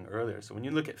was saying earlier. So when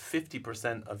you look at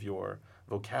 50% of your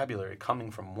vocabulary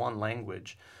coming from one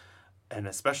language, and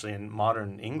especially in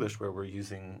modern English where we're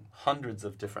using hundreds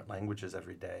of different languages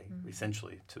every day,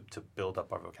 essentially, to build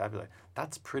up our vocabulary,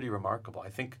 that's pretty remarkable. I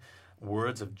think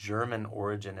words of German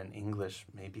origin in English,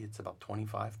 maybe it's about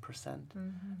 25%.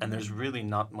 And there's really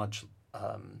not much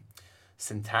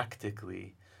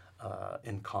syntactically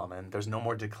in common. There's no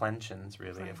more declensions,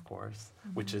 really, of course,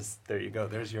 which is, there you go,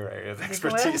 there's your area of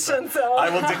expertise. I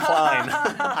will decline.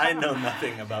 I know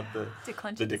nothing about the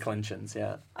declensions,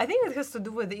 yeah. I think it has to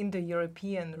do with the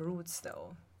Indo-European roots,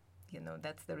 though.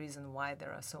 That's the reason why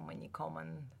there are so many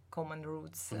common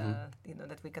roots,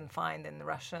 that we can find in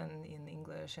Russian, in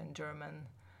English, and German.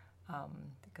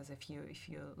 Because if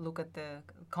you look at the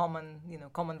common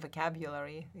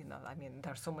vocabulary, I mean,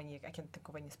 there are so many. I can't think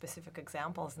of any specific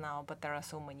examples now, but there are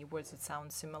so many words that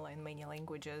sound similar in many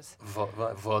languages.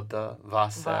 Voda,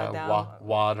 Wasser,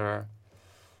 water.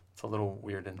 It's a little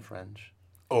weird in French.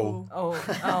 Oh,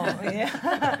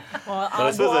 yeah.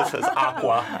 Well, so this is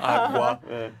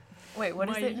aqua. Wait, what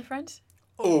is it in French?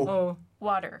 Oh.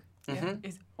 Water.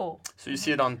 Is eau. So you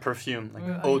see it on perfume, like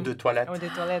eau de toilette. Eau de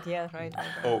toilette, yeah, right.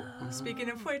 Oh. Speaking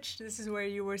of which, this is where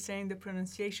you were saying the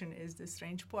pronunciation is the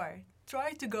strange part.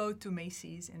 Try to go to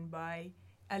Macy's and buy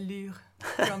Allure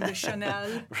from the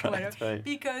Chanel, right.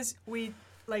 Because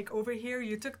over here,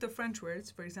 you took the French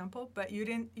words, for example, but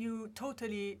you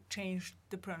totally changed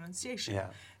the pronunciation.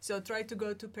 Yeah. So try to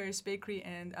go to Paris Bakery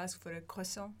and ask for a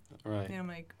croissant. Right. And I'm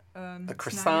like, a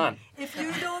croissant. If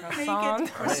you don't make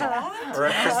it croissant, or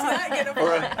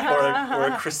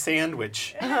a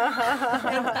croissant-wich.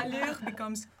 And allure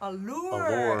becomes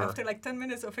allure after like 10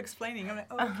 minutes of explaining. I'm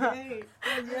like, okay,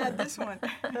 yeah, this one.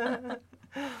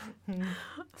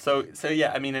 So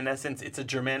yeah, I mean, in essence, it's a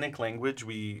Germanic language.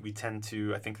 We tend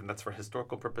to, I think, and that's for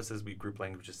historical purposes, we group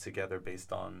languages together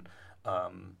based on,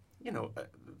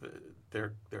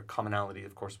 their commonality,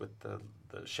 of course, with the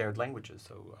shared languages.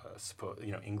 So,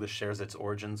 English shares its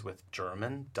origins with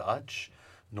German, Dutch,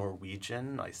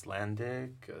 Norwegian,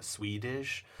 Icelandic,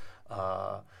 Swedish,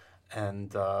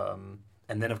 and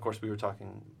then, of course, we were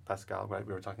talking, Pascal, right?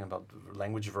 We were talking about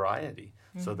language variety.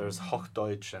 So there's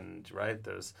Hochdeutsch, and right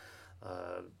there's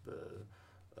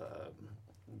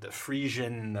the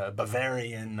Frisian,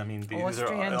 Bavarian. I mean, these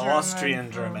Austrian, are German.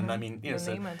 Austrian, German. I mean, you know,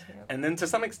 so, name it, yeah. and then to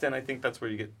some extent, I think that's where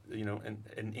you get, you know,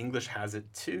 and English has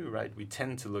it too, right? We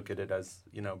tend to look at it as,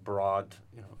 you know, broad,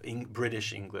 you know,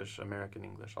 British English, American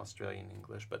English, Australian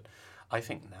English. But I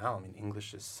think now, I mean,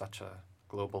 English is such a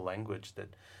global language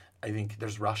that I think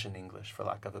there's Russian English, for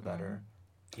lack of a better,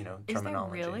 you know,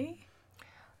 terminology. Is there really?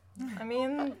 I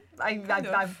mean, I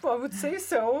would say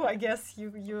so. I guess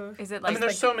you. Is it I like? mean,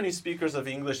 there's so many speakers of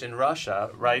English in Russia,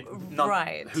 right?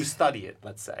 Right. Who study it,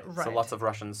 let's say. So Right. lots of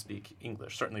Russians speak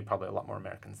English. Certainly, probably a lot more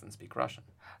Americans than speak Russian.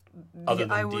 Other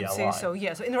than I would say DLI. so,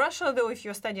 yes. In Russia, though, if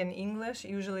you're studying English,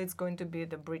 usually it's going to be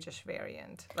the British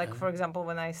variant. Like, for example,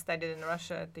 when I studied in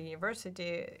Russia at the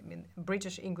university, I mean,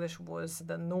 British English was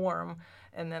the norm,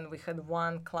 and then we had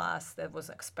one class that was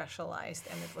like specialized,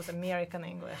 and it was American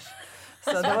English.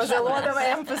 So there was a lot of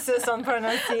emphasis on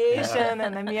pronunciation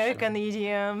and American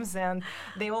idioms, and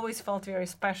they always felt very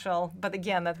special. But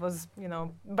again, that was, you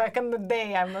know, back in the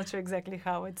day. I'm not sure exactly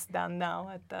how it's done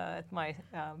now at my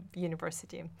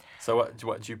university. So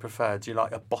what do you prefer? Do you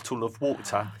like a bottle of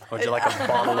water, or do you like a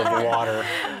bottle of water?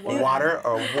 Water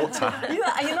or water?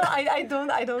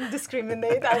 I don't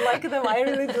discriminate. I like them. I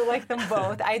really do like them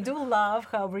both. I do love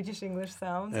how British English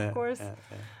sounds, of course.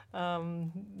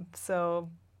 So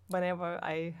whenever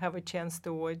I have a chance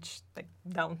to watch like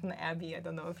Downton Abbey, I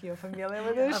don't know if you're familiar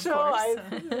with this Of show.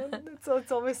 course.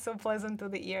 It's always so pleasant to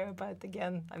the ear. But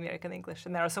again, American English,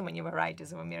 and there are so many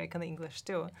varieties of American English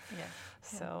too. Yeah.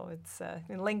 So it's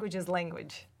language is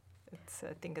language.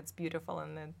 I think it's beautiful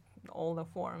in all the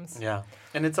forms. Yeah,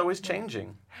 and it's always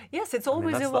changing. Yes, it's I mean,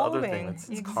 always that's evolving. the other thing.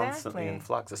 It's constantly in Exactly.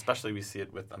 flux. Especially we see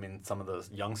it with, I mean, some of those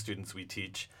young students we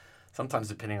teach. Sometimes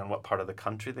depending on what part of the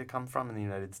country they come from in the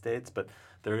United States, but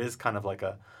there is kind of like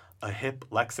a hip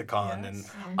lexicon, and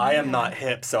I am not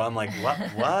hip, so I'm like,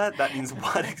 what? That means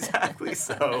what exactly?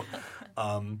 So,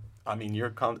 I mean,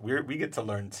 we get to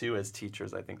learn too as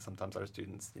teachers. I think sometimes our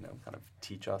students, you know, kind of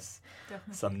teach us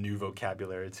some new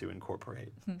vocabulary to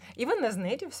incorporate. Even as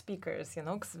native speakers, you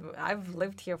know, 'cause I've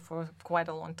lived here for quite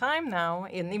a long time now,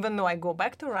 and even though I go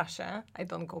back to Russia, I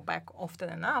don't go back often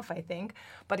enough, I think,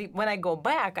 but when I go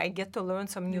back, I get to learn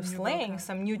some new slang,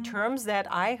 some new terms that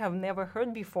I have never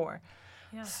heard before.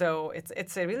 Yeah. So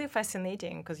it's really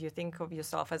fascinating because you think of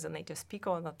yourself as a native speaker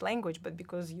of that language, but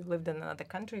because you lived in another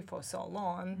country for so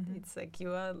long, it's like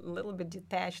you are a little bit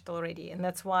detached already. And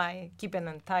that's why keeping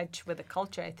in touch with the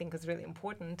culture, I think, is really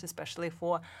important, especially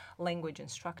for language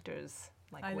instructors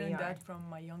like I we learned are. that from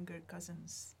my younger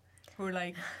cousins who are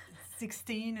like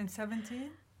 16 and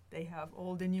 17. They have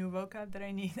all the new vocab that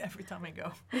I need every time I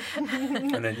go.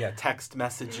 And then text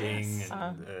messaging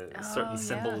and certain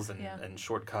symbols yeah. and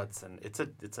shortcuts, and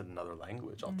it's another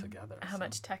language altogether. How so.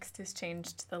 much text has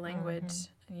changed the language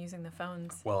and using the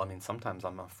phones? Well, I mean, sometimes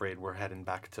I'm afraid we're heading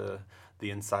back to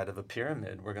the inside of a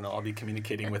pyramid. We're going to all be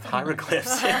communicating with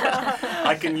hieroglyphs.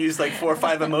 I can use like 4 or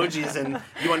 5 emojis, and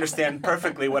you understand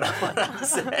perfectly what I'm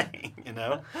saying, you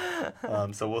know?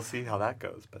 So we'll see how that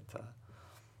goes, but...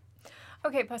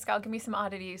 Okay, Pascal, give me some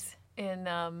oddities in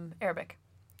Arabic.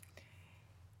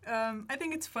 I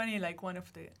think it's funny, like one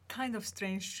of the kind of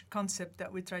strange concept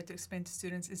that we try to explain to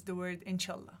students is the word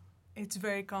inshallah. It's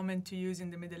very common to use in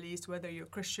the Middle East, whether you're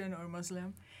Christian or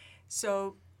Muslim.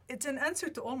 So it's an answer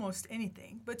to almost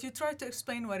anything, but you try to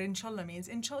explain what inshallah means.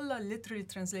 Inshallah literally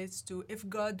translates to if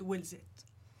God wills it.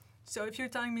 So if you're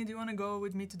telling me, do you want to go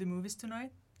with me to the movies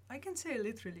tonight? I can say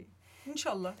literally,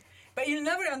 inshallah. But you'll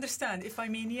never understand if I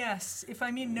mean yes, if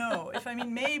I mean no, if I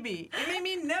mean maybe. It may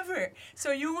mean never.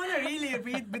 So you want to really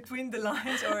read between the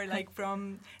lines or like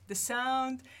from the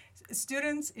sound.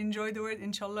 Students enjoy the word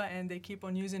inshallah and they keep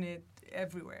on using it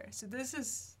everywhere. So this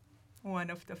is one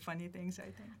of the funny things,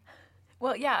 I think.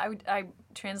 Well, yeah, I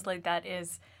translate that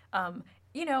as,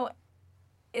 you know,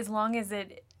 as long as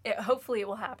hopefully it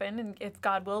will happen, and if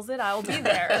God wills it, I'll be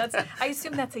there. I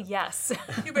assume that's a yes.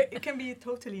 Yeah, but it can be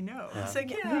totally no. It's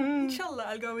like, inshallah,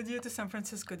 I'll go with you to San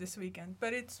Francisco this weekend.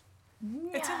 But it's a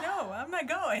no. I'm not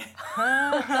going.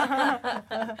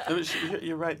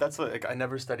 You're right. That's what, like, I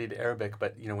never studied Arabic,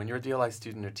 but you know, when you're a DLI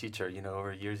student or teacher, you know,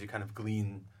 over years you kind of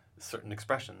glean certain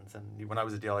expressions. And when I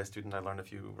was a DLI student, I learned a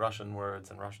few Russian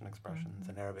words and Russian expressions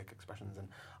and Arabic expressions. And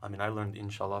I mean, I learned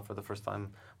inshallah for the first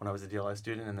time when I was a DLI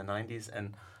student in the 90s.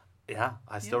 And yeah,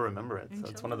 I still remember it. So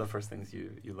it's one of the first things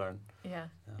you learn. Yeah.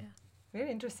 Very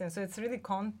interesting. So it's really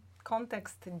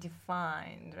context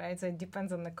defined, right? So it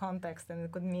depends on the context, and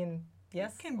it could mean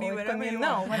yes. Can be or it whatever you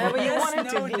no, want. whatever you Yes, want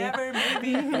it no, to be. never,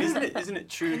 maybe. Isn't it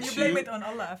true And you too? blame it on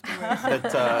Allah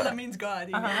afterwards. That, Allah means God.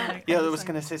 You know, like, Yeah, I all was this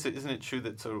going to say, so isn't it true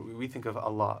that so we think of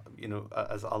Allah,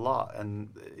 as Allah, and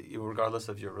regardless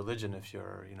of your religion, if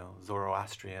you're,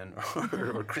 Zoroastrian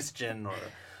or Christian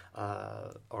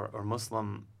or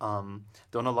Muslim,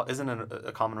 isn't it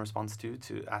a common response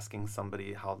to asking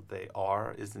somebody how they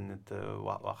are? Isn't it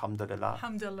alhamdulillah?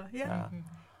 Alhamdulillah, yeah. Yeah.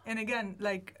 And again,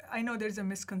 like, I know there's a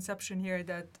misconception here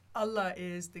that Allah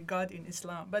is the God in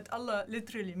Islam, but Allah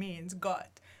literally means God.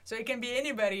 So it can be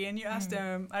anybody, and you ask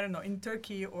them, I don't know, in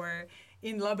Turkey or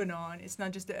in Lebanon, it's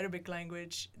not just the Arabic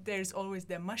language, there's always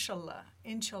the mashallah,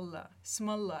 inshallah,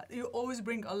 smallah. You always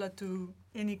bring Allah to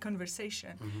any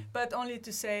conversation, but only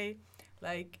to say,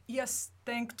 like, yes,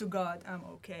 thank to God, I'm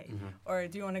okay. Or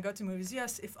do you want to go to movies?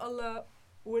 Yes, if Allah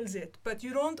wills it, but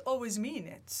you don't always mean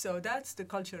it. So that's the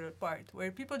cultural part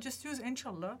where people just use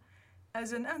inshallah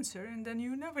as an answer, and then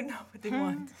you never know what they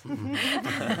want.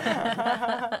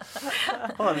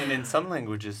 Well, I mean, in some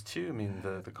languages too, I mean,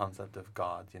 the concept of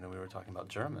God, we were talking about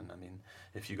German. I mean,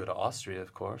 if you go to Austria,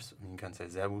 of course, you can say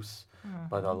Servus,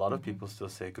 but a lot of people still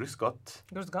say Grüß Gott.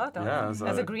 Grüß Gott, Yeah, as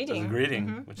a greeting. As a greeting,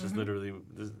 which is literally,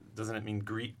 doesn't it mean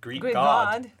greet Greet God?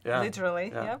 God, Yeah. literally,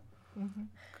 Yeah. yeah.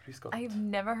 Grüß Gott. I've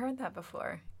never heard that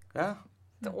before. Yeah.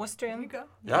 The There you Austrian. go.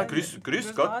 Yeah, Grüß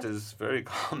Grüß Gott Gott. is very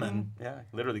common. Yeah,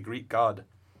 literally greet God.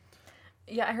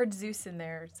 Yeah, I heard Zeus in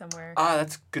there somewhere.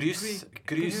 That's Grüß.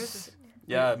 Grüß.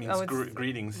 Yeah, it means Oh, it's-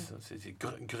 greetings. So it's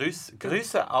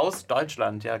Grüße aus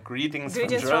Deutschland. Yeah, greetings from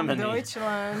Greetings from Germany.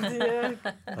 Deutschland. Yeah.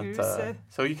 But, Grüße.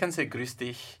 so you can say Grüß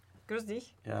dich. Grüß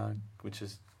dich. Yeah, which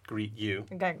is greet you,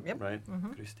 Yep. right?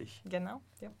 Grüß dich. Genau.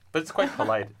 Yep. But it's quite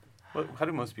polite. How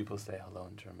do most people say hello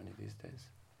in Germany these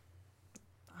days?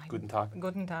 Guten Tag.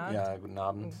 Guten Tag. Yeah, guten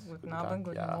Abend. Guten Abend,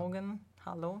 guten yeah. Morgen.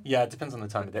 Hello. Yeah, it depends on the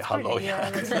time of day. Hello, Yeah, yeah.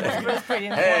 that's pretty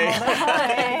Hey. informal.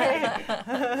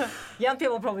 Hey. Young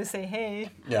people probably say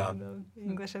hey. Yeah.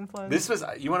 English influence. This was,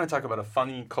 you want to talk about a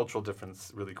funny cultural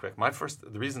difference really quick.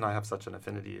 The reason I have such an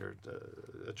affinity or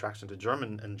attraction to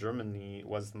Germany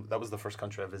was that was the first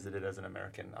country I visited as an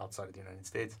American outside of the United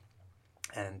States.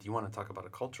 And you want to talk about a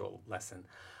cultural lesson.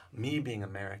 Me being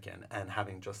American and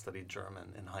having just studied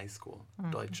German in high school,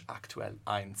 Deutsch aktuell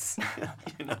 1,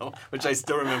 which I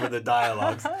still remember the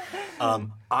dialogues.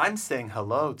 I'm saying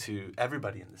hello to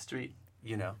everybody in the street,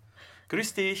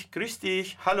 Grüß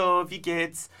dich, hallo, wie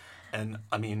geht's? And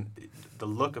I mean, the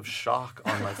look of shock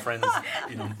on my friend's,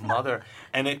 mother,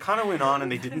 and it kind of went on, and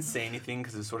they didn't say anything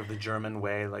because it's sort of the German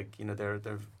way. Like,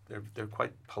 they're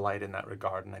quite polite in that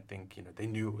regard, and I think they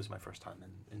knew it was my first time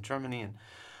in Germany,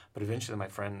 but eventually my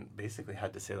friend basically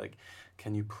had to say, like,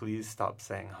 can you please stop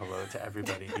saying hello to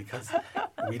everybody, because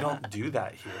we don't do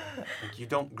that here. Like, you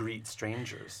don't greet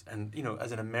strangers. And,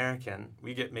 as an American,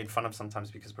 we get made fun of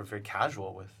sometimes because we're very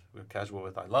casual with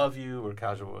I love you, we're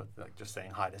casual with like just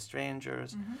saying hi to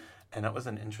strangers. And that was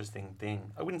an interesting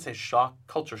thing. I wouldn't say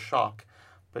culture shock,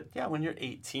 but yeah, when you're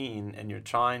 18 and you're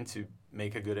trying to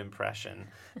make a good impression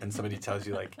and somebody tells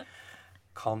you, like,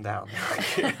 calm down,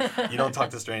 you don't talk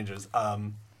to strangers.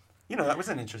 That was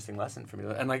an interesting lesson for me.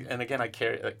 And again,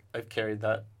 I've carried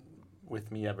that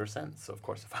with me ever since. So of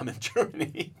course, if I'm in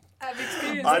Germany, I've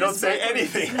experienced I don't this say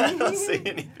backwards. anything. I don't say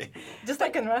anything. Just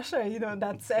like in Russia,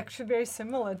 that's actually very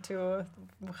similar to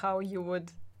how you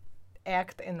would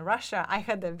act in Russia. I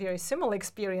had a very similar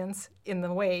experience in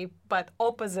a way, but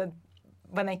opposite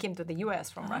when I came to the US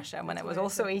from Russia, when I was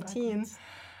also 18.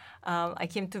 I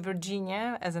came to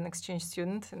Virginia as an exchange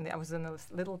student, and I was in a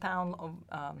little town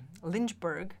of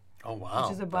Lynchburg. Oh, wow.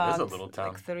 Which is about that is a little town.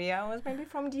 like 3 hours maybe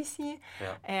from DC.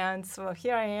 Yeah. And so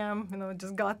here I am,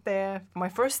 just got there my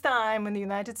first time in the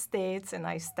United States, and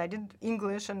I studied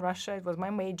English in Russia. It was my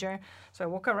major. So I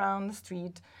walk around the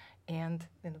street, and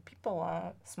people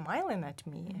are smiling at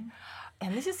me.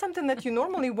 And this is something that you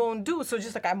normally won't do. So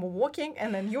just like I'm walking,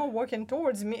 and then you're walking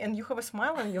towards me, and you have a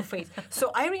smile on your face. So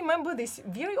I remember this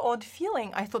very odd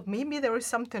feeling. I thought maybe there is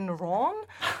something wrong.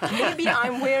 Maybe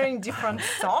I'm wearing different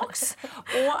socks,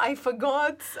 or I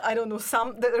forgot, I don't know,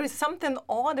 there is something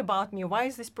odd about me. Why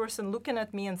is this person looking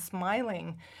at me and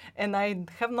smiling? And I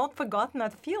have not forgotten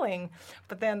that feeling.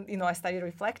 But then, I started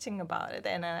reflecting about it,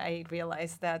 and I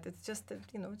realized that it's just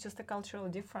a cultural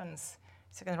difference.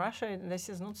 So in Russia, this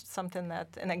is not something that,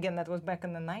 and again, that was back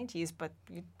in the 90s, but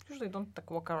you usually don't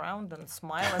walk around and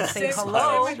smile and say Same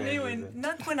hello. with me,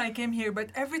 not when I came here, but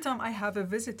every time I have a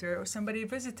visitor or somebody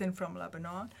visiting from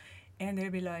Lebanon, and they'll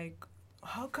be like,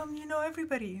 how come you know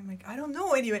everybody? I'm like, I don't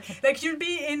know anyway. Like you'll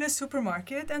be in a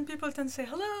supermarket and people tend to say,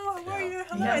 hello, how are you?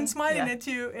 Hello, and smiling at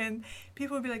you. And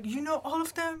people will be like, you know all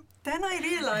of them? Then I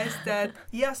realized that,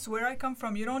 yes, where I come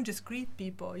from, you don't just greet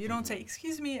people. You don't say,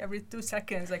 excuse me, every 2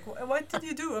 seconds. Like, what did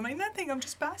you do? I'm like, nothing, I'm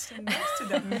just passing next to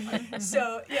them.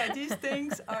 So, yeah, these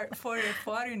things are, for a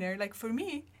foreigner, like for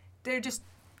me, they're just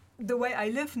the way I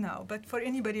live now. But for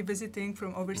anybody visiting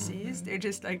from overseas, they're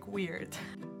just like weird.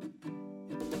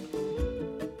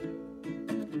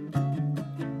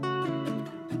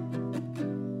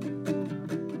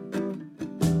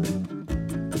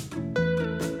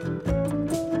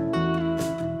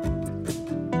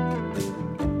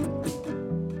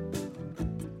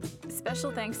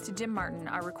 Special thanks to Jim Martin,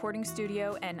 our recording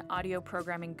studio and audio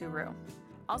programming guru.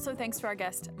 Also thanks to our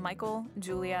guests Michael,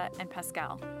 Julia, and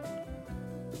Pascal.